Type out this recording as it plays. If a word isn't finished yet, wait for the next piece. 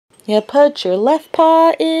You put your left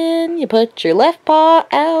paw in, you put your left paw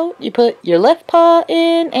out, you put your left paw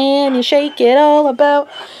in and you shake it all about.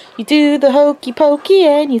 You do the hokey pokey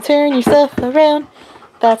and you turn yourself around.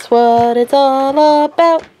 That's what it's all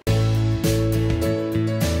about.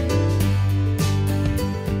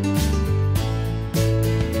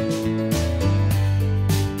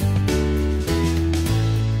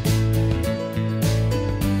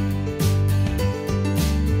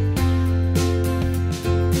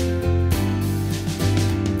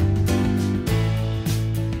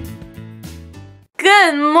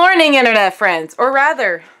 Good morning, internet friends, or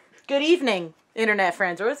rather, good evening, internet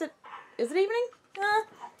friends, or is it evening?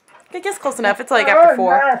 I guess close enough. It's like after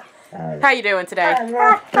 4. How you doing today?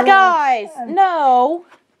 Guys, no,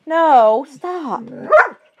 stop.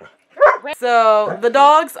 So, the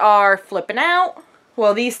dogs are flipping out.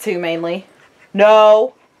 Well, these two mainly.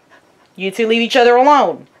 No, you two leave each other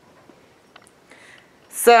alone.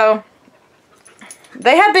 So,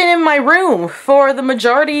 they have been in my room for the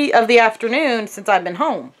majority of the afternoon since I've been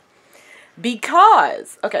home.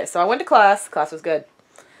 Because, okay, so I went to class. Class was good.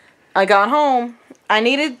 I got home. I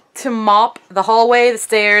needed to mop the hallway, the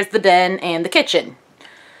stairs, the den, and the kitchen.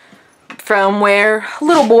 From where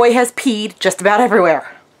little boy has peed just about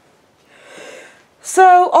everywhere.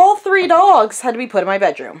 So, all 3 dogs had to be put in my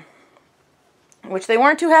bedroom. Which they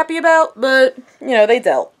weren't too happy about, but, you know, they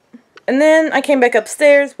dealt. And then I came back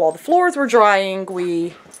upstairs while the floors were drying.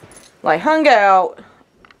 We, like, hung out.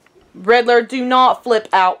 Riddler, do not flip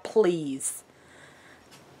out, please.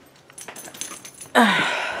 I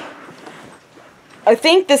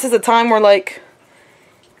think this is a time where, like,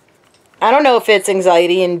 I don't know if it's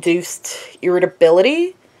anxiety-induced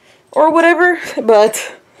irritability or whatever,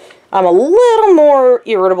 but I'm a little more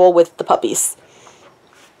irritable with the puppies.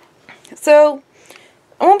 So,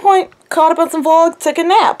 at one point, caught up on some vlogs, took a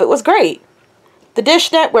nap. It was great. The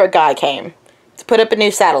Dish Network guy came to put up a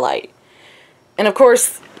new satellite. And of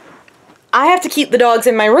course, I have to keep the dogs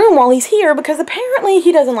in my room while he's here because apparently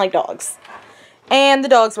he doesn't like dogs. And the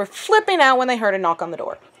dogs were flipping out when they heard a knock on the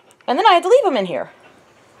door. And then I had to leave them in here.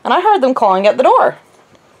 And I heard them calling at the door.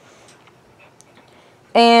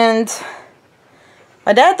 And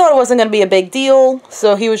my dad thought it wasn't going to be a big deal,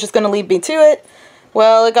 so he was just going to leave me to it.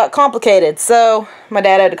 Well, it got complicated, so my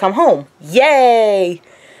dad had to come home. Yay!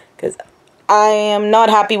 Because I am not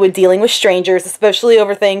happy with dealing with strangers, especially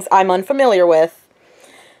over things I'm unfamiliar with.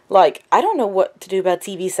 Like, I don't know what to do about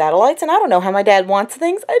TV satellites, and I don't know how my dad wants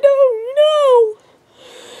things. I don't know.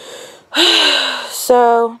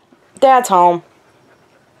 So, Dad's home.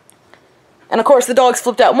 And of course, the dogs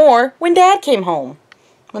flipped out more when Dad came home,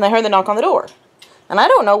 when they heard the knock on the door. And I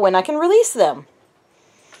don't know when I can release them.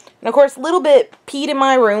 And of course, Little Bit peed in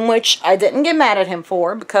my room, which I didn't get mad at him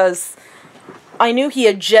for because I knew he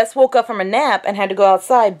had just woke up from a nap and had to go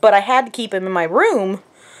outside, but I had to keep him in my room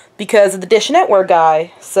because of the Dish Network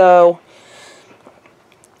guy. So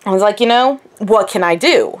I was like, you know, what can I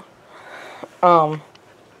do?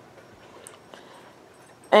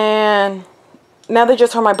 And now they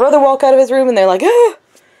just heard my brother walk out of his room and they're like, ah!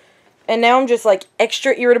 And now I'm just like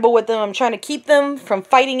extra irritable with them. I'm trying to keep them from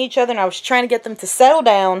fighting each other, and I was trying to get them to settle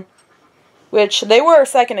down, which they were a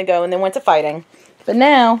second ago, and then went to fighting. But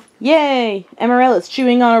now, yay, Amarella's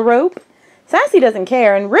chewing on a rope. Sassy doesn't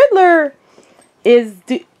care, and Riddler is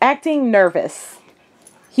acting nervous.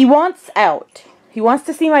 He wants out. He wants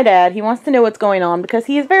to see my dad. He wants to know what's going on because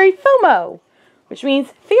he is very FOMO, which means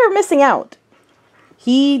fear of missing out.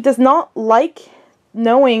 He does not like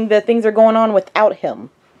knowing that things are going on without him.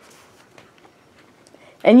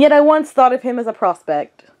 And yet I once thought of him as a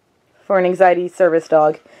prospect for an anxiety service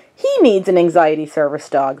dog. He needs an anxiety service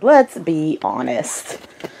dog. Let's be honest.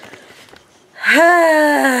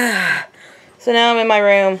 So now I'm in my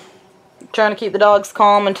room, trying to keep the dogs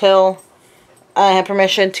calm until I have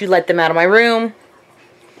permission to let them out of my room.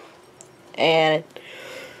 And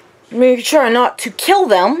make sure not to kill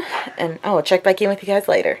them. And I'll check back in with you guys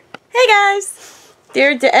later. Hey guys!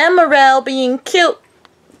 There's the Emerald being cute.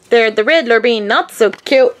 There's the Riddler being not so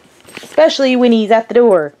cute. Especially when he's at the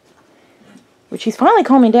door. Which he's finally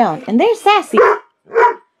calming down. And there's Sassy.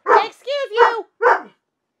 Excuse you!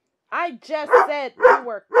 I just said you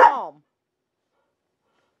were calm.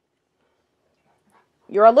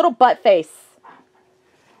 You're a little butt face.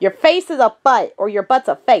 Your face is a butt, or your butt's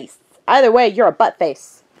a face. Either way, you're a butt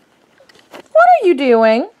face. What are you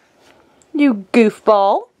doing, you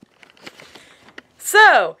goofball?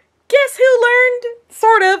 So, guess who learned,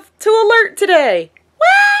 sort of, to alert today?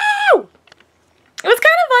 Wow! It was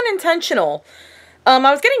kind of unintentional. I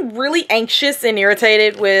was getting really anxious and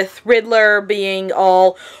irritated with Riddler being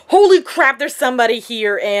all, holy crap, there's somebody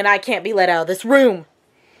here and I can't be let out of this room.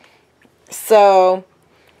 So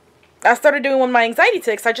I started doing one of my anxiety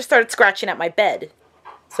tics. I just started scratching at my bed.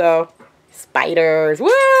 So, spiders.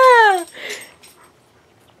 Woo!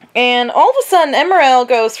 And all of a sudden, Emerald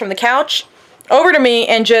goes from the couch over to me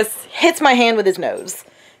and just hits my hand with his nose.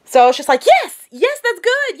 So I was just like, yes! Yes, that's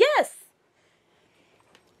good! Yes!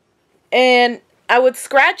 And I would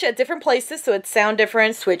scratch at different places so it'd sound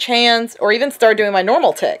different, switch hands, or even start doing my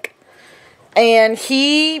normal tick. And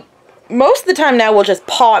he, most of the time now, will just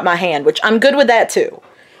paw at my hand, which I'm good with that too.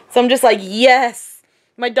 So I'm just like, yes,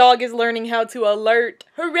 my dog is learning how to alert.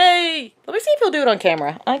 Hooray! Let me see if he'll do it on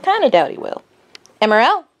camera. I kind of doubt he will.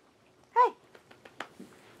 Emerald. Hey.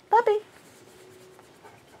 Puppy.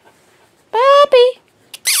 Puppy.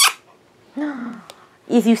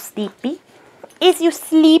 Is you sleepy? Is you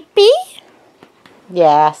sleepy?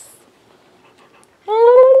 Yes.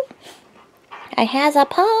 I has a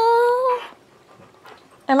paw.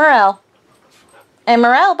 Emerald.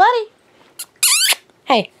 Emerald, buddy.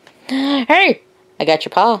 Hey. Hey. I got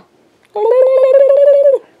your paw.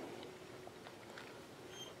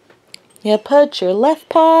 You put your left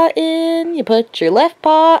paw in, you put your left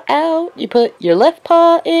paw out, you put your left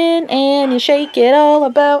paw in, and you shake it all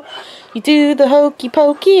about. You do the hokey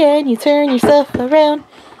pokey and you turn yourself around.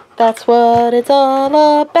 That's what it's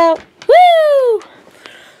all about. Woo!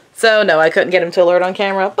 So, no, I couldn't get him to alert on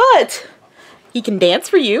camera, but he can dance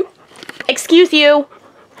for you. Excuse you.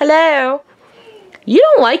 Hello. You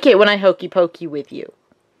don't like it when I hokey pokey with you.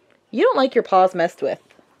 You don't like your paws messed with.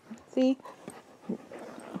 See?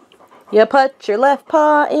 You put your left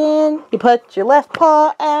paw in, you put your left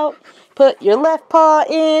paw out, put your left paw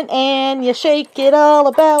in, and you shake it all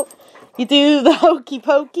about. You do the hokey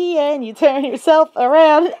pokey and you turn yourself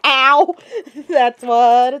around. Ow! That's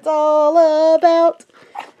what it's all about.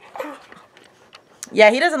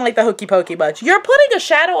 Yeah, he doesn't like the hokey pokey much. You're putting a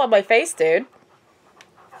shadow on my face, dude.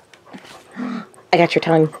 I got your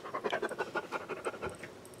tongue.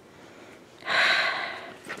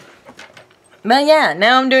 But yeah,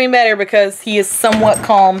 now I'm doing better because he is somewhat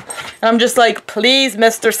calm. And I'm just like, please,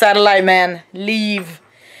 Mr. Satellite Man, leave.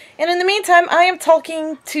 And in the meantime, I am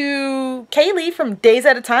talking to Kaylee from Days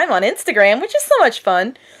at a Time on Instagram, which is so much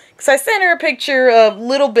fun. Because I sent her a picture of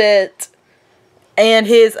Little Bit and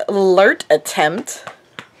his alert attempt.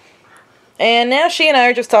 And now she and I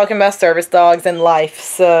are just talking about service dogs and life.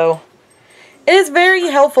 So it is very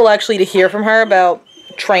helpful actually to hear from her about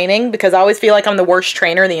training, because I always feel like I'm the worst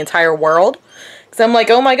trainer in the entire world. Because I'm like,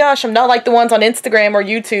 oh my gosh, I'm not like the ones on Instagram or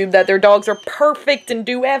YouTube that their dogs are perfect and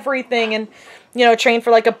do everything and, you know, train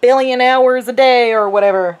for like 1 billion hours a day or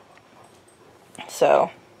whatever.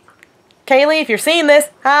 So, Kaylee, if you're seeing this,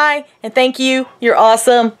 hi, and thank you. You're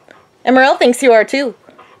awesome. Emerald thinks you are too.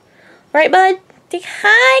 Right, bud?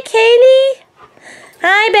 Hi, Kaylee.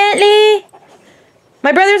 Hi, Bentley.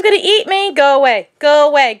 My brother's gonna eat me. Go away. Go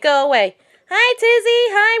away. Go away. Hi, Tizzy.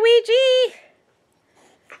 Hi, Ouija.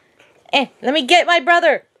 Let me get my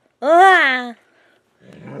brother. Ah.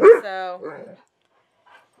 So,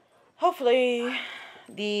 hopefully,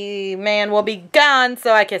 the man will be gone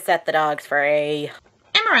so I can set the dogs free.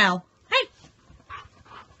 Emerald. Hey.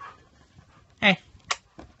 Hey.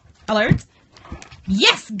 Alert.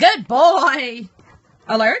 Yes, good boy.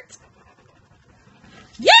 Alert.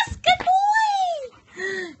 Yes, good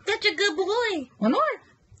boy. Such a good boy. One more.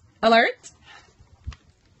 Alert.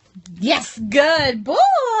 Yes, good boy.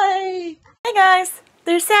 Hey guys,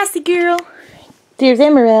 there's Sassy Girl. There's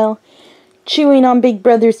Emerald, chewing on Big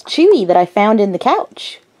Brother's Chewy that I found in the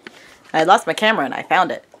couch. I had lost my camera and I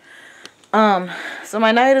found it. So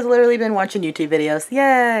my night has literally been watching YouTube videos,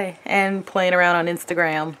 yay, and playing around on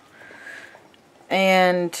Instagram.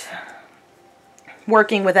 And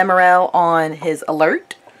working with Emerald on his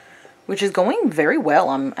alert, which is going very well.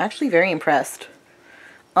 I'm actually very impressed.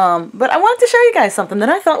 But I wanted to show you guys something that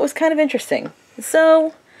I thought was kind of interesting.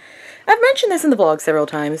 So, I've mentioned this in the vlog several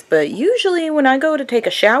times, but usually when I go to take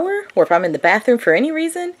a shower, or if I'm in the bathroom for any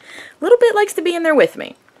reason, Little Bit likes to be in there with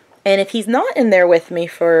me. And if he's not in there with me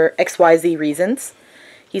for XYZ reasons,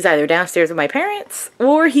 he's either downstairs with my parents,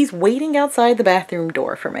 or he's waiting outside the bathroom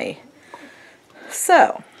door for me.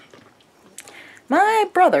 So, my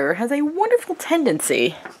brother has a wonderful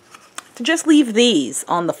tendency to just leave these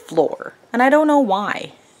on the floor. And I don't know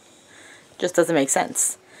why. Just doesn't make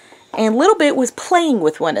sense. And Little Bit was playing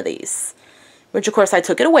with one of these, which of course I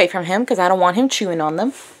took it away from him because I don't want him chewing on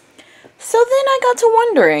them. So then I got to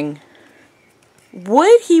wondering,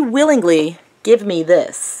 would he willingly give me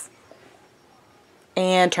this?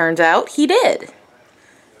 And turns out he did.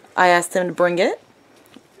 I asked him to bring it.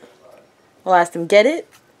 Well, I asked him to get it.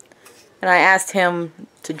 And I asked him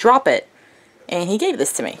to drop it. And he gave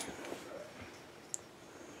this to me.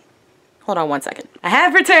 Hold on one second. I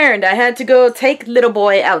have returned. I had to go take little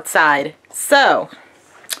boy outside. So,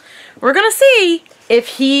 we're gonna see if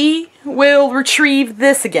he will retrieve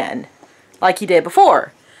this again, like he did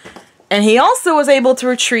before. And he also was able to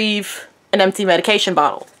retrieve an empty medication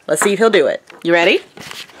bottle. Let's see if he'll do it. You ready?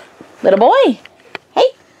 Little boy. Hey,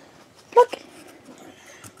 look.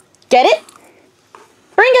 Get it?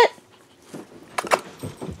 Bring it.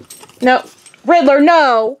 No. Riddler,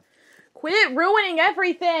 no. Quit ruining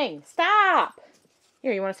everything. Stop.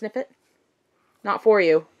 Here, you want to sniff it? Not for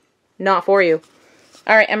you. Not for you.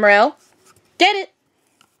 All right, Emerald. Get it.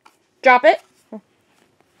 Drop it.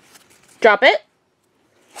 Drop it.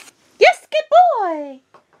 Yes, good boy.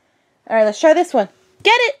 All right, let's try this one.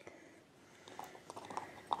 Get it.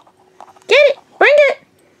 Get it. Bring it.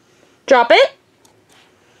 Drop it.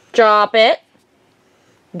 Drop it.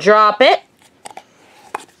 Drop it.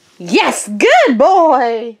 Yes, good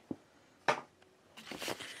boy.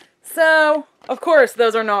 So, of course,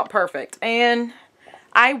 those are not perfect. And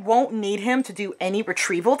I won't need him to do any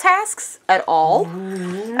retrieval tasks at all.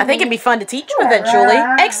 I think it'd be fun to teach him eventually.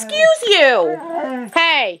 Excuse you.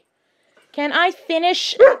 Hey, can I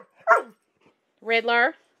finish?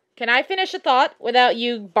 Riddler, can I finish a thought without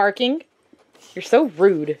you barking? You're so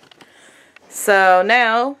rude. So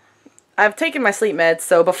now, I've taken my sleep meds,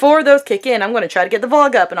 so before those kick in, I'm going to try to get the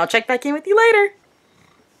vlog up, and I'll check back in with you later.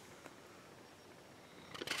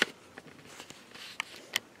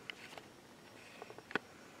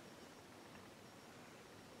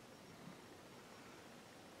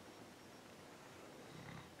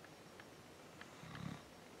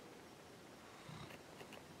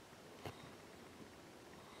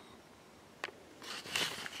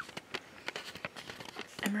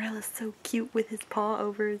 Emerald is so cute with his paw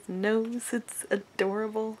over his nose. It's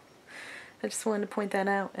adorable. I just wanted to point that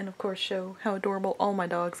out and of course show how adorable all my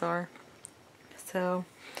dogs are. So,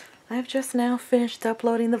 I've just now finished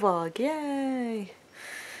uploading the vlog. Yay!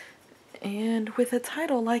 And with a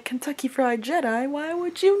title like Kentucky Fried Jedi, why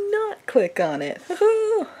would you not click on it?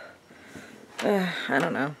 I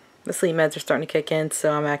don't know. The sleep meds are starting to kick in,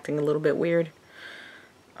 so I'm acting a little bit weird.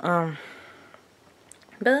 But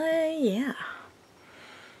yeah.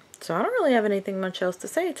 So I don't really have anything much else to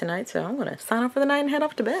say tonight, so I'm going to sign off for the night and head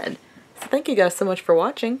off to bed. So thank you guys so much for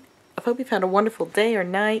watching. I hope you've had a wonderful day or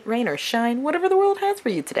night, rain or shine, whatever the world has for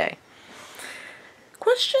you today.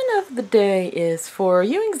 Question of the day is for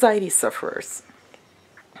you anxiety sufferers.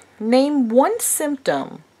 Name one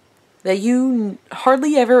symptom that you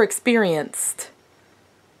hardly ever experienced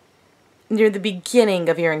near the beginning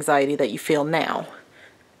of your anxiety that you feel now.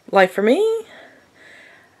 Like for me,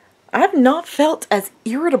 I've not felt as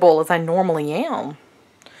irritable as I normally am.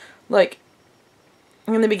 Like,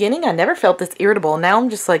 in the beginning, I never felt this irritable. Now I'm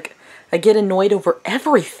just like, I get annoyed over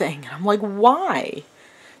everything. I'm like, why?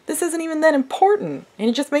 This isn't even that important. And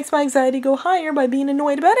it just makes my anxiety go higher by being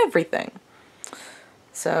annoyed about everything.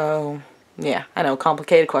 So, yeah, I know,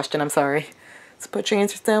 complicated question, I'm sorry. So put your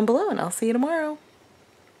answers down below and I'll see you tomorrow.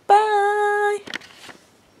 Bye!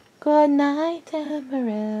 Good night,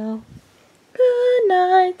 Emerald. Good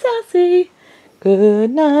night, Tassie.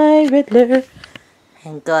 Good night, Riddler.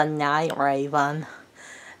 And good night, Raven.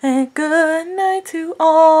 And good night to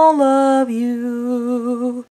all of you.